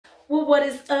Well, what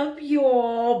is up,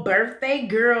 y'all? Birthday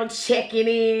girl checking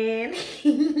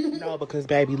in. No, because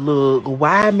baby, look,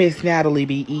 why Miss Natalie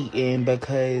be eating?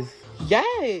 Because,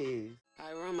 yes.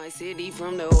 I run my city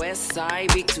from the west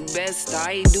side, big to best,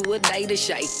 I do a day to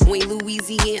shy. Wayne,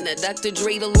 Louisiana, Dr.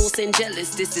 Dre to Los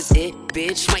Angeles, this is it,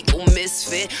 bitch, Michael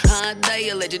Misfit, high day,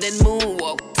 a legend and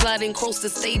moonwalk, sliding across the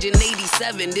stage in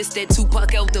 87, this that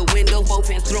Tupac out the window, both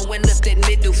hands throwing up that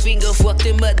middle finger, fuck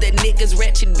them other niggas,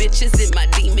 ratchet bitches, in my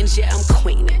demons, yeah, I'm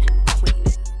queening.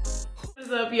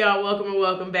 What's up, y'all? Welcome and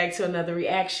welcome back to another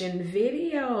reaction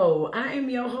video. I am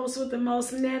your host with the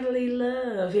most, Natalie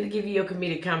Love, here to give you your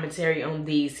comedic commentary on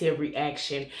these here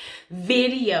reaction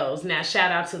videos. Now,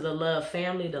 shout out to the Love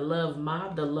family, the Love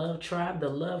mob, the Love tribe, the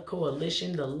Love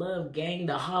coalition, the Love gang,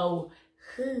 the whole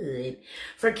hood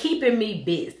for keeping me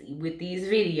busy with these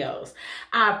videos.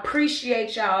 I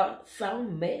appreciate y'all so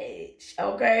much,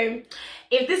 okay?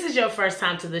 If this is your first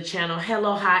time to the channel,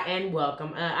 hello, hi, and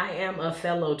welcome. I am a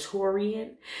fellow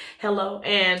Taurian. Hello,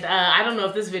 and I don't know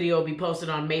if this video will be posted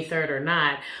on May 3rd or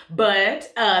not,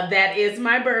 but that is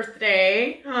my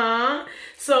birthday, huh?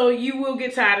 So you will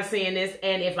get tired of seeing this,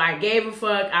 and if I gave a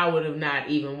fuck, I would have not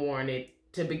even worn it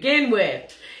to begin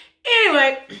with.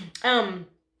 Anyway,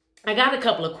 I got a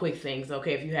couple of quick things,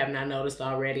 okay, if you have not noticed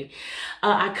already.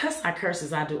 I cuss, I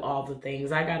curses, I do all the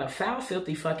things. I got a foul,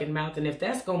 filthy fucking mouth, and if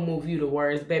that's gonna move you to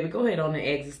words, baby, go ahead on the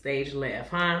exit stage left,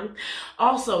 huh?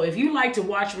 Also, if you like to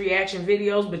watch reaction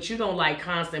videos, but you don't like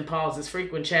constant pauses,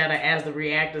 frequent chatter as the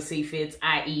reactor see fits,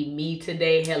 i.e. me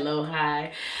today, hello,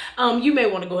 hi, you may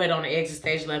want to go ahead on the exit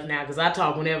stage left now, because I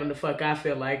talk whenever the fuck I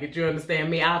feel like it. You understand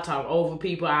me? I'll talk over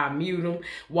people, I'll mute them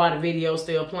while the video's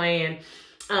still playing.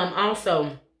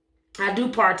 Also, I do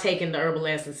partake in the herbal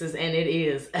essences, and it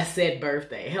is a said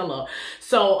birthday. Hello.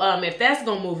 So if that's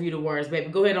going to move you to words,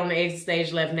 baby, go ahead on the exit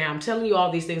stage left now. I'm telling you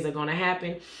all these things are going to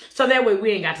happen. So that way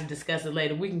we ain't got to discuss it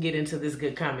later. We can get into this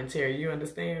good commentary. You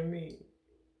understand me?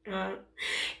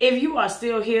 If you are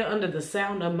still here under the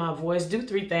sound of my voice, do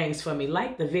three things for me.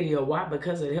 Like the video. Why?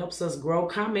 Because it helps us grow.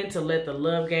 Comment to let the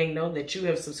Love Gang know that you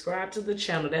have subscribed to the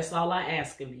channel. That's all I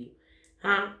ask of you.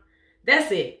 That's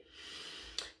it.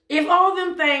 If all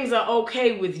them things are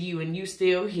okay with you and you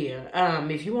still here,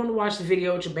 if you want to watch the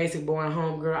video with your basic boring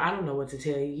homegirl, I don't know what to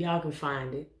tell you. Y'all can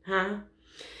find it, huh?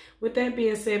 With that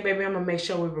being said, baby, I'm going to make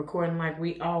sure we're recording like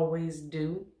we always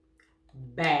do.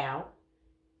 Bow.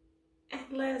 And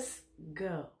let's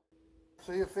go.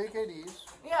 So you're fake IDs?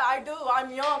 Yeah, I do.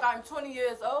 I'm young. I'm 20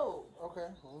 years old. Okay.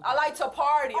 I like to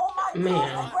party. Oh my Man.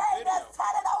 God, Ray, that's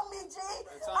tatted on me, G.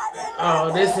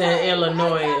 Oh, this in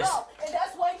Illinois. And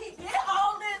that's why he did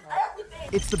all this, everything.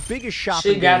 It's the biggest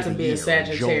shopping day of the year in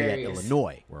Joliet,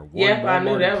 Illinois, where one I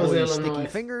knew that was employee's Illinois. sticky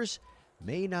fingers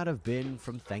may not have been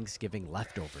from Thanksgiving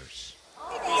leftovers.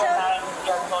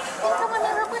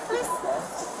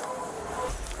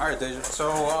 All right, Deja.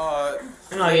 So, oh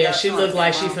yeah, she looked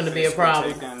like she finna be a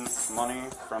problem. Taking money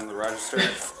from the register,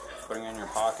 putting it in your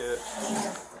pocket.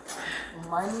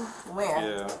 Money?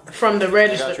 Where? Yeah. From the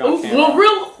register. Ooh,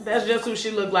 Glorilla. That's just who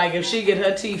she looked like if she get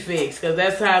her teeth fixed, because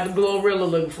that's how the Glorilla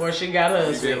looked before she got hers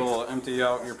fixed. You'd be able to empty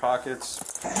out your pockets.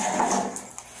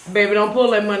 Baby, don't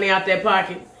pull that money out that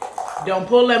pocket. Don't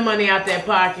pull that money out that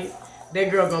pocket.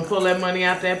 That girl gonna pull that money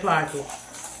out that pocket.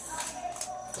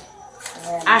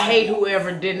 I hate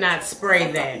whoever did not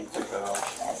spray that.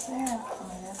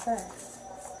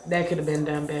 That could have been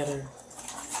done better.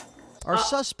 Our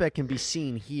suspect can be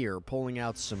seen here pulling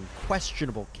out some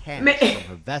questionable cash from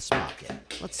her vest pocket.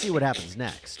 Let's see what happens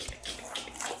next.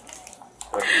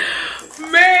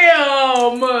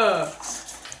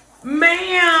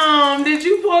 Ma'am, did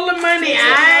you pull the money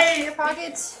out your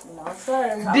pocket? No,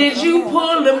 sir. Did you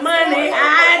pull the money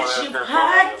out your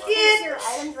pocket? Your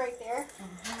items right there.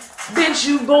 Bitch,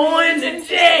 you going to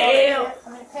jail.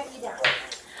 I'm gonna pat you down.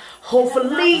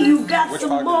 Hopefully you got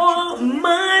some more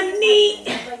money.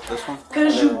 This one?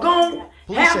 Cause you gon'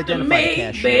 Police have to identified make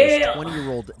cashier as bail.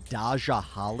 20-year-old Daja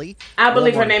Holly. I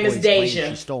believe her Walmart name is employees claim Deja.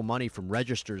 She stole money from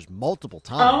registers multiple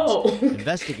times. Oh.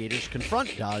 Investigators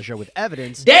confront Daja with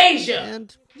evidence. Deja!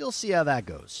 And you'll see how that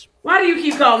goes. Why do you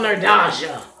keep calling her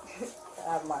Daja?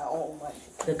 I have my own money.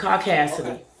 The caucasity.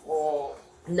 Okay. Well,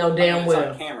 No damn it's on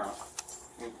well. camera.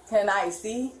 Can I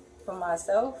see for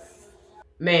myself?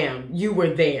 Ma'am, you were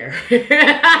there.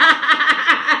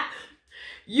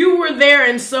 You were there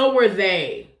and so were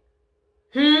they.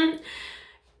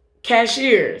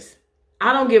 Cashiers,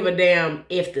 I don't give a damn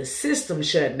if the system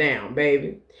shut down,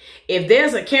 baby. If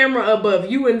there's a camera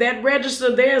above you in that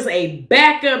register, there's a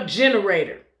backup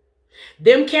generator.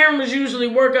 Them cameras usually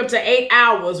work up to 8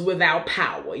 hours without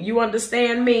power. You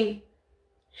understand me?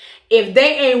 If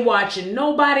they ain't watching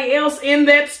nobody else in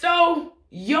that store,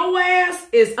 your ass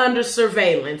is under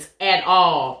surveillance at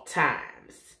all times.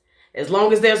 As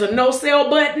long as there's a no sell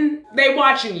button, they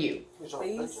watching you.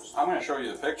 I'm going to show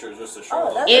you the pictures just to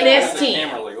show that's NS10. the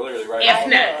camera literally right F9.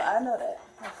 now. I know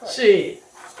that. Shit.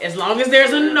 As long as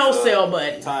there's a no sell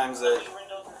button. Times that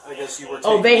I guess you were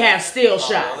taking. Oh, they have still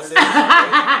shots. The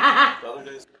other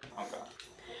days? Okay.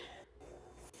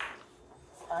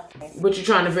 But you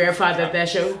trying to verify that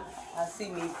that's you? I see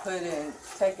me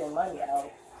taking money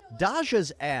out.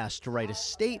 Daja's asked to write a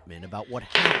statement about what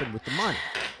happened with the money.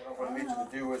 What I need you to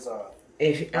do is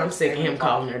I'm sick of him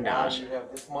calling her Daja. You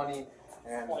have this money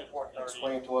and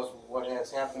explain to us what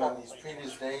has happened on these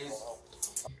previous days.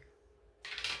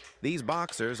 These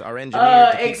boxers are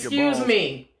engineered to keep excuse your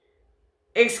balls...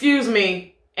 Excuse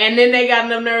me. And then they got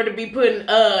enough nerve to be putting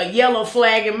yellow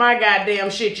flag in my goddamn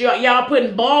shit. Y'all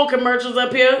putting ball commercials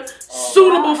up here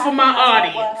suitable for my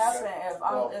audience. What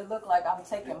happened if it looked like I'm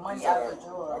taking money out of the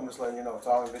drawer? I'm just letting you know, it's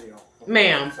all in video.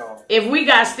 Ma'am, if we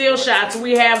got still shots,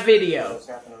 we have video. What's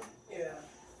happening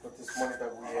with this money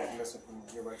that we have missing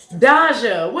from your register?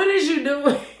 Daja, what is you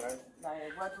doing?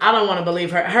 I don't want to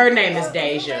believe her. Her name is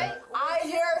Deja. I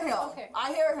hear him.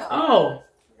 I hear him.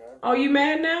 Oh, you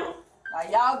mad now? Like,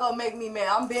 y'all gonna make me mad.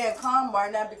 I'm being calm right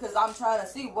now because I'm trying to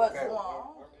see what's going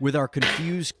on. With our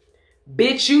confused...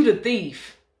 Bitch, you the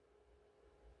thief.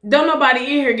 Don't nobody in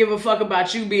here give a fuck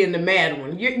about you being the mad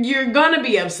one. You're gonna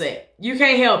be upset. You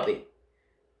can't help it.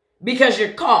 Because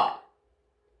you're caught.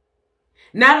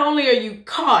 Not only are you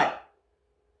caught,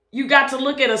 you got to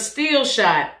look at a still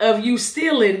shot of you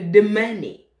stealing the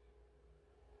money.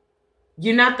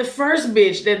 You're not the first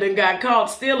bitch that done got caught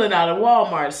stealing out of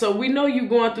Walmart. So we know you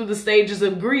going through the stages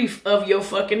of grief of your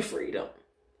fucking freedom.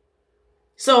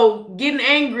 So getting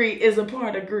angry is a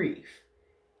part of grief.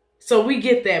 So we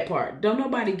get that part. Don't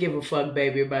nobody give a fuck,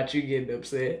 baby, about you getting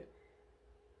upset.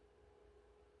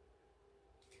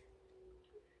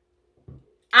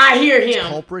 I hear him.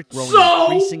 Culprit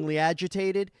growing increasingly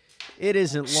agitated. It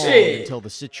isn't long until the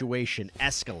situation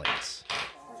escalates.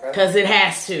 Because it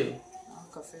has to.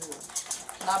 I'm confused.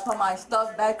 Can I put my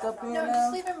stuff back up in there?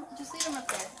 No, just leave him up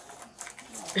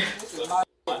there. This is my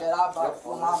that I bought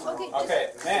for my money. Okay,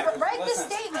 man. Write listen,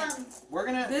 the statement. We're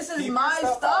gonna. This is my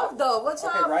stuff, though. What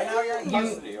y'all right now you're in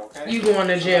custody, okay? You going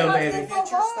to jail, baby. Get your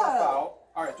stuff out.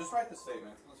 All right, just write the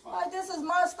statement. That's fine. Like, this is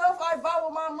my stuff I bought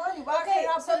with my money. Why Okay,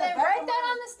 can't I so put then it back write on that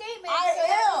my- on the statement. I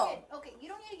am. Okay, you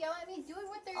don't need to yell at me. Do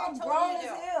what they're I'm telling grown you as to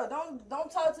do. hell. Don't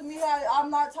talk to me how I'm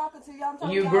not talking to you. I'm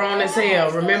talking You to grown as hell.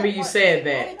 Remember you said You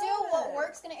that. do what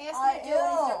work's gonna ask I you to do is to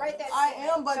write am. that I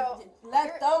statement. am, but So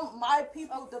let them, my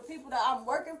people, the people that I'm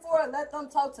working for, let them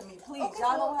talk to me, please. okay,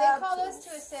 Y'all well, don't they have called to. us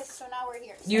to assist, so now we're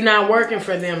here. You not working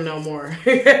for them no more.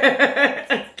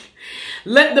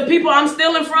 Let the people I'm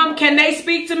stealing from, can they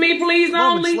speak to me, please,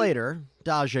 Moments only? later,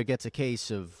 Daja gets a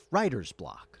case of writer's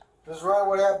block. This is right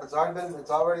what happened. It's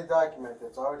already documented.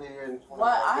 It's already in video.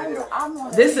 I'm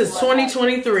on This is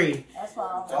 2023. That's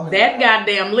why I'm That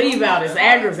goddamn leave out is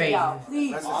aggravating.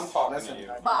 please. I'm talking to you.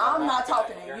 But I'm not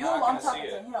talking to you. I'm talking to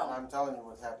him. I'm telling you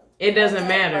what's happened. It doesn't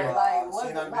matter. Like, what?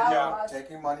 Seen on How video, am I-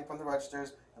 taking money from the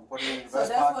registers and putting it in the So vest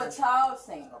that's pocket. what child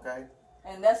seen, Okay?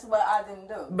 and that's what I didn't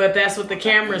do. But that's what the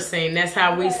camera's seen. That's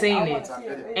how we seen it.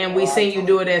 And we seen you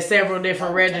do it at several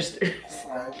different registers.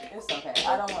 It's okay.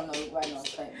 I don't want to write no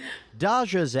statement.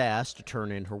 Daja's asked to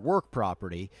turn in her work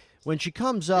property when she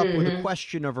comes up with a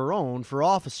question of her own for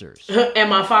officers.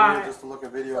 Am I fired? Just to look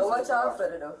at videos. So what y'all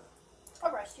finna do?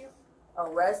 Arrest you.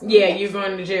 Arrest me? Yeah, you're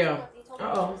going to jail.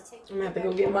 Uh-oh. I'm going to have to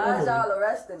go get Why is my y'all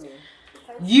arresting me?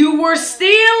 You were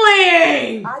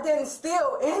stealing! I didn't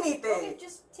steal anything. Okay,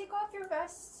 just take off your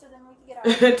vest so then we can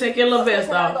get out. Take your little vest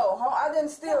Can I off. go home? I didn't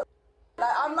steal. Like,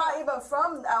 I'm not even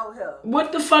from out here.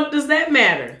 What the fuck does that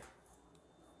matter?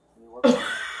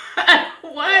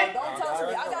 What? Don't touch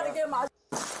me. I gotta get my.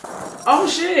 Oh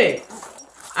shit.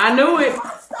 I knew it.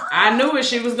 I knew it.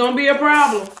 She was gonna be a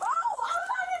problem.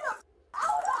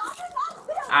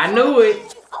 I knew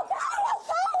it.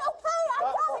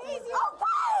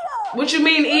 What you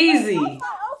mean easy?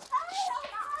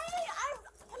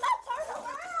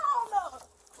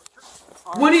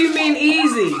 What do you mean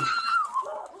easy?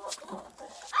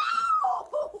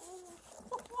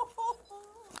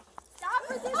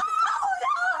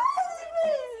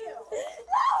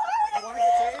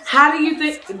 How do you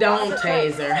think? Don't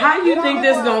tase her. How do you think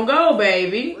this gonna go,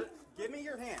 baby? Give me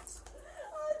your hands.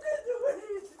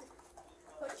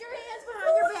 Put your hands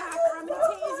behind your back or I'm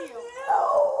gonna tase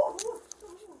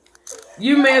you.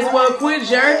 You may as well quit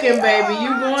jerking, baby. You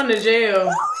going to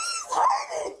jail.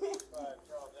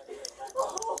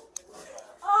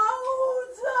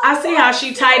 I see how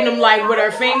she tightened them like with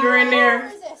her finger in there.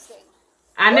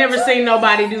 I never seen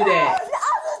nobody do that. I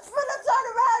was finna turn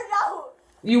around, y'all.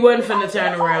 You wasn't finna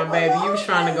turn around, baby. You was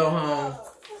trying to go home.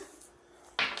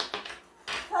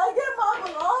 I get my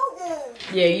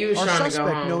belongings. Yeah, you was Our trying to go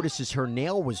suspect home. notices her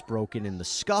nail was broken in the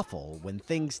scuffle when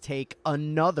things take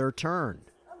another turn.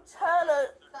 I'm trying to,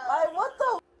 like, what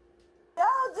the?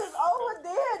 Y'all just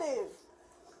overdid it.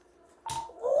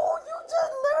 Ooh, you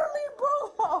just literally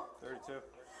broke my. 32.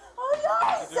 Oh,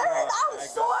 y'all serious? I'm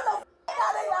short the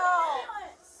out of y'all.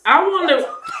 I wonder.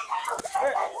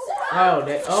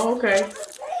 Oh, okay.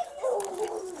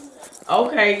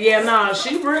 Okay, yeah, nah,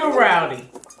 she real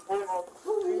rowdy.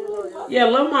 Yeah,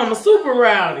 little mama super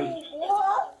rowdy.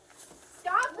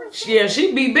 Yeah,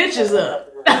 she beat bitches up.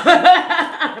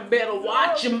 Better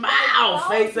watch your mouth,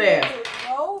 face ass.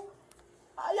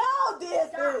 Y'all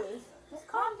did this.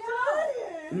 Calm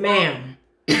down. Ma'am,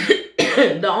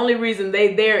 the only reason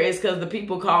they there is because the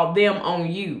people called them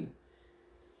on you.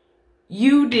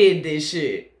 You did this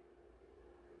shit.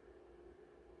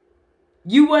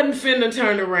 You wasn't finna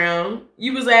turn around.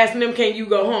 You was asking them, can you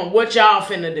go home? What y'all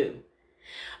finna do?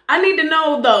 I need to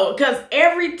know, though, because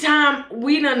every time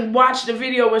we done watched the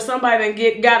video where somebody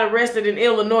done got arrested in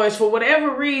Illinois, for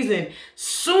whatever reason,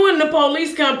 suing the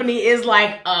police company is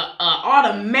like a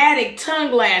automatic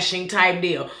tongue lashing type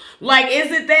deal. Like,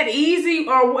 is it that easy,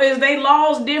 or is they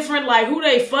laws different? Like, who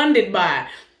they funded by?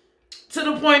 To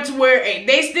the point to where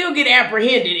they still get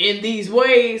apprehended in these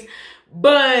ways,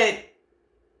 but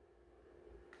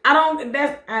I don't,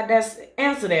 that's,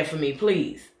 answer that for me,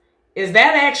 please. Is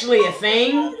that actually a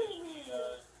thing?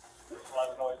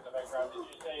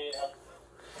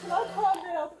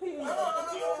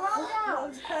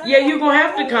 Yeah, you're gonna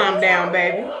have to calm down,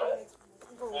 baby.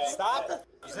 Stop.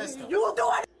 You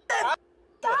doing it.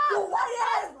 Stop.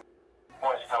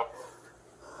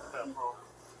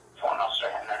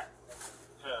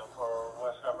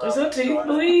 Is her teeth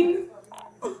bleeding?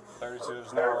 32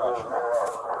 is no.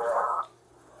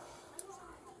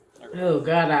 Oh,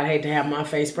 God, I'd hate to have my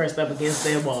face pressed up against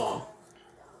that wall.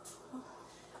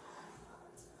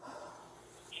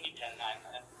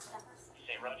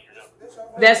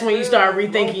 That's when you start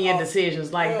rethinking your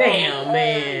decisions. Like, damn,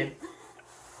 man.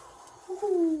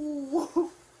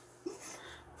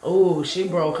 Oh, she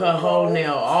broke her whole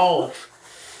nail off.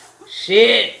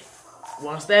 Shit.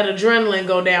 Once that adrenaline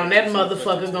go down, that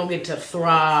motherfucker's gonna get to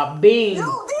throbbing.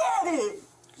 You did it.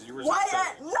 Why?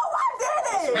 No, I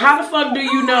did it. How the fuck do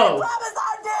you know? I promise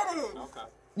I did it. Okay.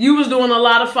 You was doing a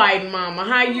lot of fighting, mama.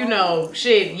 How you know?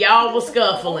 Shit, y'all was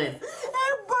scuffling. It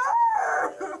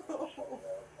burned.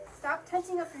 Stop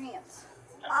tensing up your hands.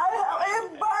 It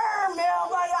burned, man.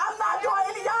 Like, I'm not doing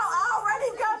any. Y'all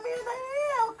already got me in the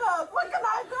handcuffs. Where can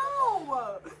I go?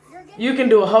 You can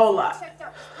do a whole lot.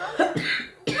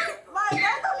 Like,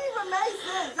 that don't even make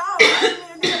sense. Y'all put me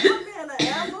in there, put me in the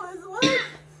ambulance. What?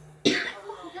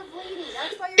 You're bleeding.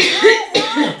 That's why you're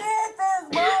Y'all did this,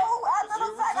 bro. After the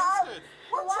fact,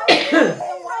 what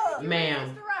you Ma'am.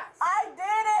 I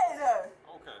did it.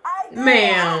 Okay. I did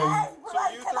Ma'am. it. So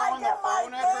you throwing the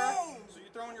phone at her? So you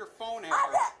throwing your phone at her?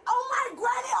 Oh my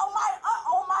granny,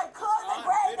 oh my cousin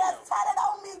granny that's tatted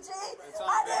on me, G.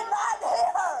 I did not hit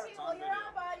her. Well, you're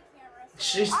on body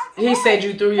cameras. He said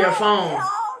you threw your phone.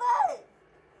 All day.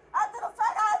 After the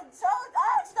fact, I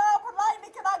asked her politely,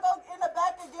 can I go in the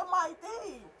back and get my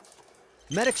thing?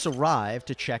 Medics arrive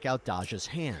to check out Daja's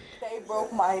hand. They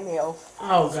broke my nail.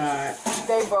 Oh, God.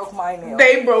 They broke my nail.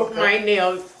 They broke my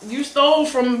nail. You stole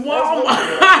from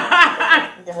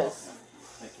Walmart. Yes.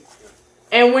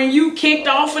 And when you kicked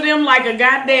off of them like a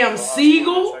goddamn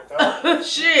seagull,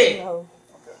 shit. No.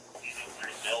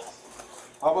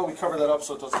 How about we cover that up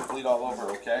so it doesn't bleed all over,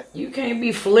 okay? You can't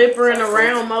be flippering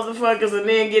around motherfuckers and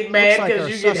then get mad Looks like our because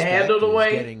you get suspect handled is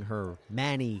away. getting her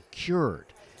manicured.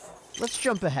 Let's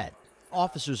jump ahead.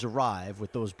 Officers arrive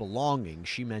with those belongings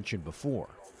she mentioned before.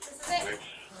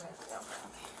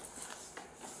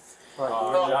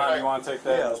 John, you want to take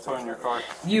that and just put it in your car?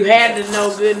 You had to know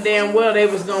good and damn well they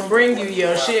was gonna bring you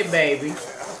your shit, baby.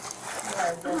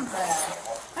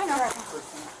 I know.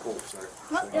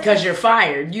 Because you're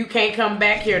fired. You can't come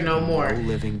back here no more.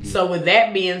 So with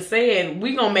that being said,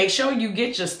 we gonna make sure you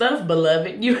get your stuff,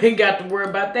 beloved. You ain't got to worry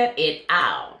about that at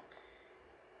all.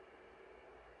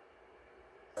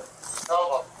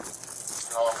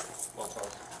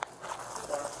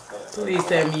 Please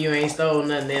tell me you ain't stole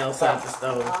nothing else out the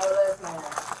stove.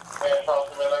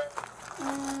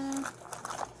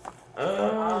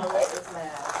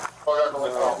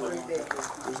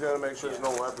 We just gotta make sure there's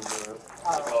no weapons in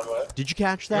it. Did you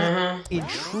catch that? In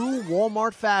true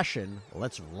Walmart fashion,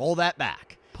 let's roll that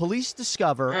back. police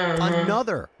discover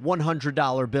another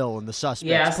 $100 bill in the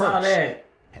suspect's purse. I saw that.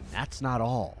 And that's not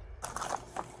all.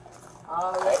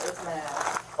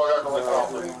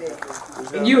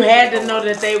 You had to know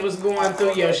that they was going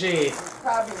through your shit.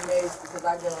 Probably Mace because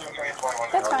I get on the phone.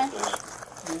 That's fine.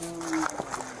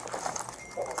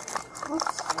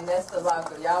 And that's the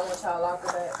locker. Y'all want y'all locker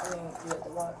back? I mean, you have the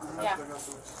locker. Yeah.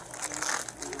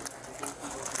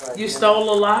 You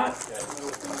stole a lot?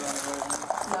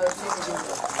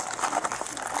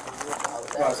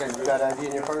 No, she can do that. You got ID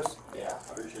in your purse? Yeah.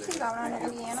 She's going on to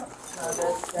Indiana. No,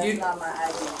 that's not my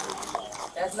ID.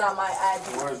 That's not my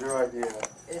ID. Where's your ID?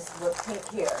 It's with pink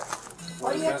hair.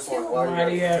 What do you have to? Why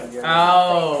do you have?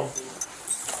 Oh.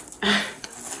 Yeah,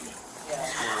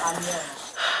 I'm young.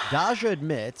 Daja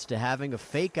admits to having a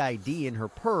fake ID in her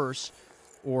purse,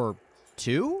 or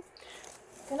two?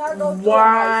 Can I go through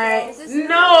Why? it myself?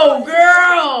 No,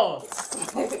 girl.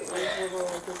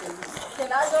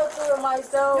 Can I go through it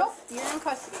myself? Nope, you're in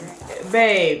custody right now.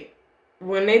 Babe,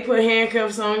 when they put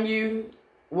handcuffs on you,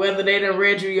 whether they done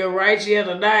read you your rights yet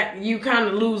or not, you kind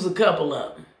of lose a couple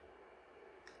of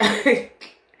them.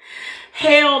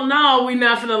 Hell no, we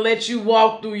not finna let you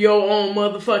walk through your own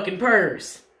motherfucking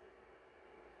purse.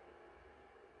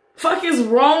 Fuck is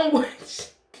wrong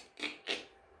with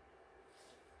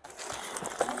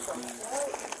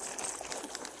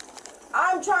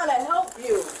I'm trying to help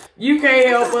you. you? Can't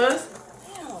help us.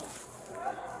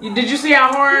 Did you see how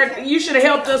hard? You should have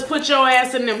helped us put your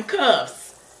ass in them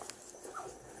cuffs.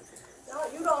 No,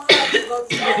 you don't have to go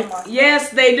through my Yes,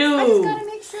 they do. I just gotta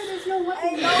make sure there's no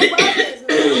weapons. Ain't no weapons,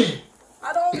 man.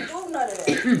 I don't do none of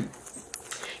that.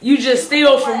 You just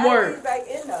steal from work. Back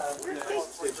in there.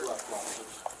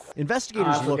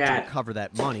 Investigators I look to forgot. recover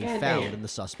that money God found damn. in the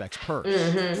suspect's purse.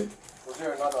 Was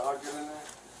there another $100 in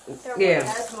there? Yeah.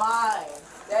 That's mine.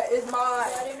 That is mine.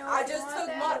 I just took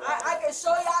my. I can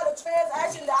show y'all the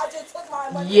transaction that I just took my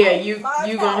money. Yeah, out you of my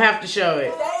gonna account. have to show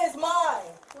it. That is mine.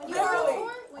 When you go to Literally.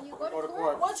 court, when you go to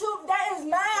court, That is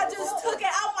mine. I just took it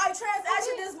out my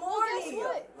transaction this well, morning. guess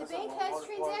what? The bank has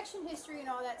transaction history and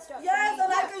all that stuff. Yes,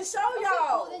 and I can show Okay,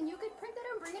 y'all. well, then you could print that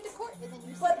out and bring it to court, and then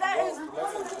you. But that is.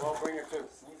 We'll bring it too.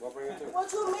 We'll bring it too.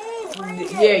 What you mean? Bring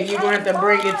it. Yeah, you gonna have to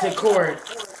bring it to court.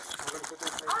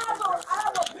 I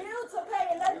have a bill to pay,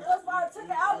 and that's why I took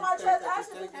it out my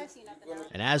transaction. I've seen nothing else.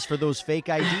 And as for those fake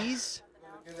IDs,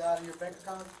 Get it out of your bank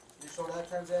account. You show that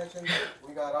transaction.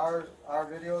 We got our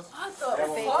videos. What the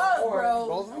fuck, bro?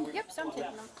 Both of them? Yep, so I'm taking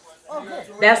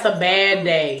them. That's a bad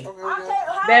day.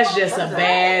 That's just a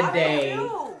bad day.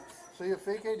 So you have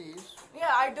fake IDs. Yeah,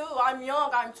 I do. I'm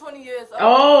young. I'm 20 years old.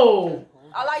 Oh,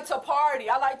 I like to party.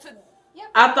 I like to.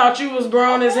 I thought you was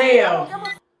grown as hell.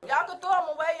 Y'all can throw them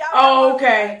away. Y'all Oh,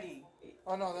 okay.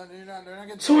 Oh no, they're not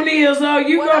getting 20 years old,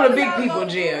 you go to big people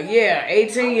jail. Yeah,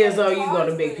 18 years old, you go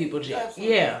to big people jail.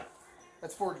 Yeah.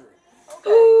 That's forgery.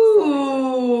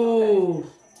 Ooh.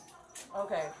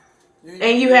 Okay.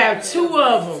 And you have two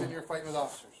of And them. you're fighting with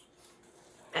officers.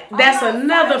 That's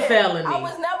another I felony.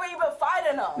 was never even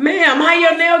fighting them. Ma'am, how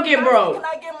your nail get broke? Can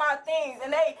I get my things?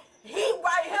 And he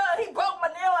right here, he broke my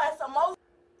nail at some most.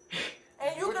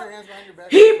 And you Put your can. hands behind your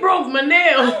back. He broke my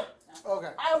nail.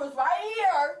 Okay. I was right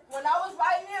here. When I was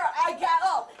right here, I got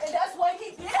up, and that's when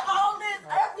he did all this,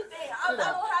 everything. I don't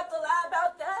have to lie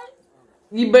about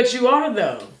that. But you are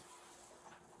though.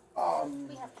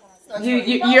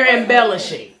 You're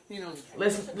embellishing.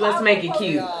 Let's make it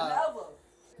cute.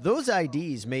 those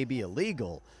IDs may be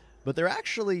illegal, but they're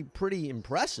actually pretty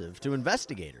impressive to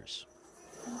investigators.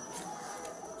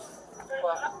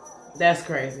 That's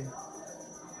crazy.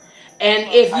 And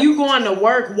if you going to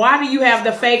work, why do you have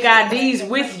the fake IDs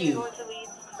with you?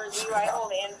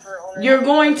 You're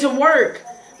going to work.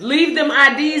 Leave them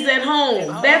IDs at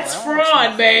home. That's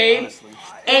fraud, babe.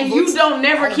 And you don't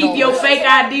never keep your fake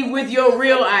ID with your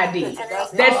real ID.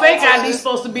 That fake ID is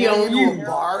supposed to be on you.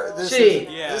 Shit.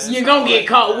 You're going to get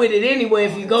caught with it anyway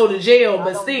if you go to jail,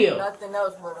 but still. Nothing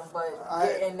else with them but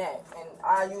getting that. And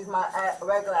I use my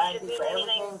regular ID for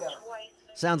everything else.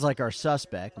 Sounds like our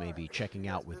suspect may be checking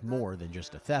out with more than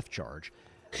just a theft charge.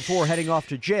 Before heading off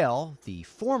to jail, the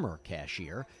former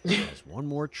cashier has one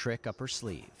more trick up her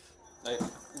sleeve. Hey,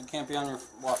 you can't be on your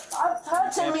watch. Stop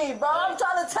touching me, bro. I'm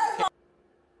trying to text my...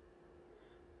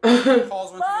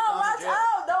 Calls when Bro, you get watch down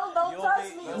out. Don't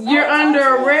touch me. You're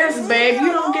under arrest, babe.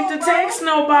 You don't get to text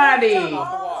nobody.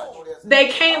 They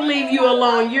can't leave you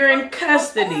alone. You're in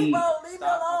custody. Bro, leave me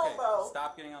alone, bro.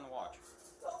 Stop getting on the watch.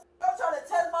 I'm trying to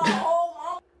text my whole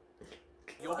mom.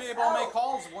 You'll be able to make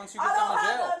calls once you I get don't down to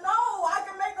have jail. to know. I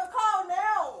can make a call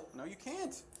now. No, you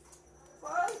can't.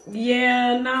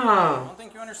 Yeah, I nah. don't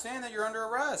think you understand that you're under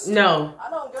arrest. No. I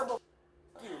don't give a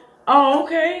Oh,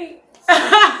 okay.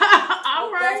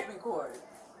 All right. That's recorded.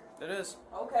 It is.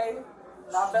 Okay.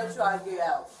 I bet you I get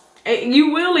out.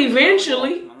 You will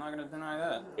eventually. I'm not gonna deny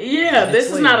that. Yeah,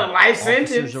 this is not a life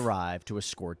sentence. Officers arrive to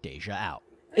escort Deja out.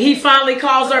 He finally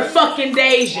calls her fucking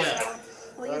Deja.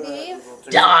 Will you behave?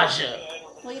 Deja.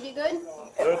 Will you be good?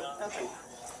 Okay.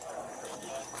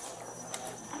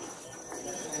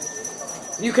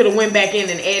 You could have went back in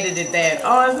and edited that.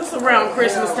 Oh, is this around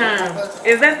Christmas time?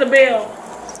 Is that the bell?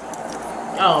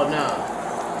 Oh, no.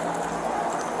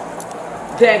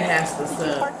 That has to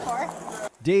suck.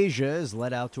 Deja is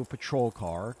led out to a patrol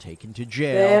car, taken to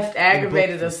jail. Theft,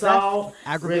 aggravated assault,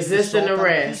 resisting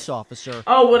arrest. Police officer.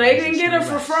 Oh, well, they didn't get her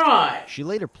for fraud. She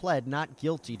later pled not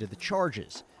guilty to the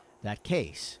charges. That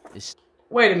case is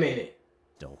Wait a minute.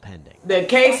 still pending. The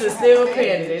case is still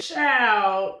pending.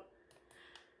 Child.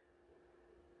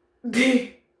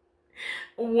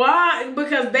 Why?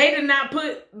 Because they did not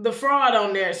put the fraud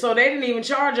on there. So they didn't even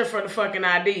charge her for the fucking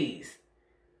IDs.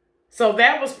 So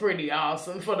that was pretty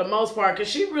awesome for the most part.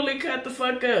 Because she really cut the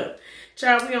fuck up.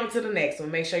 Child, we on to the next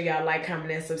one. Make sure y'all like,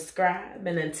 comment, and subscribe.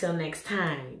 And until next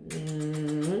time.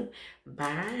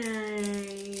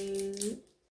 Bye.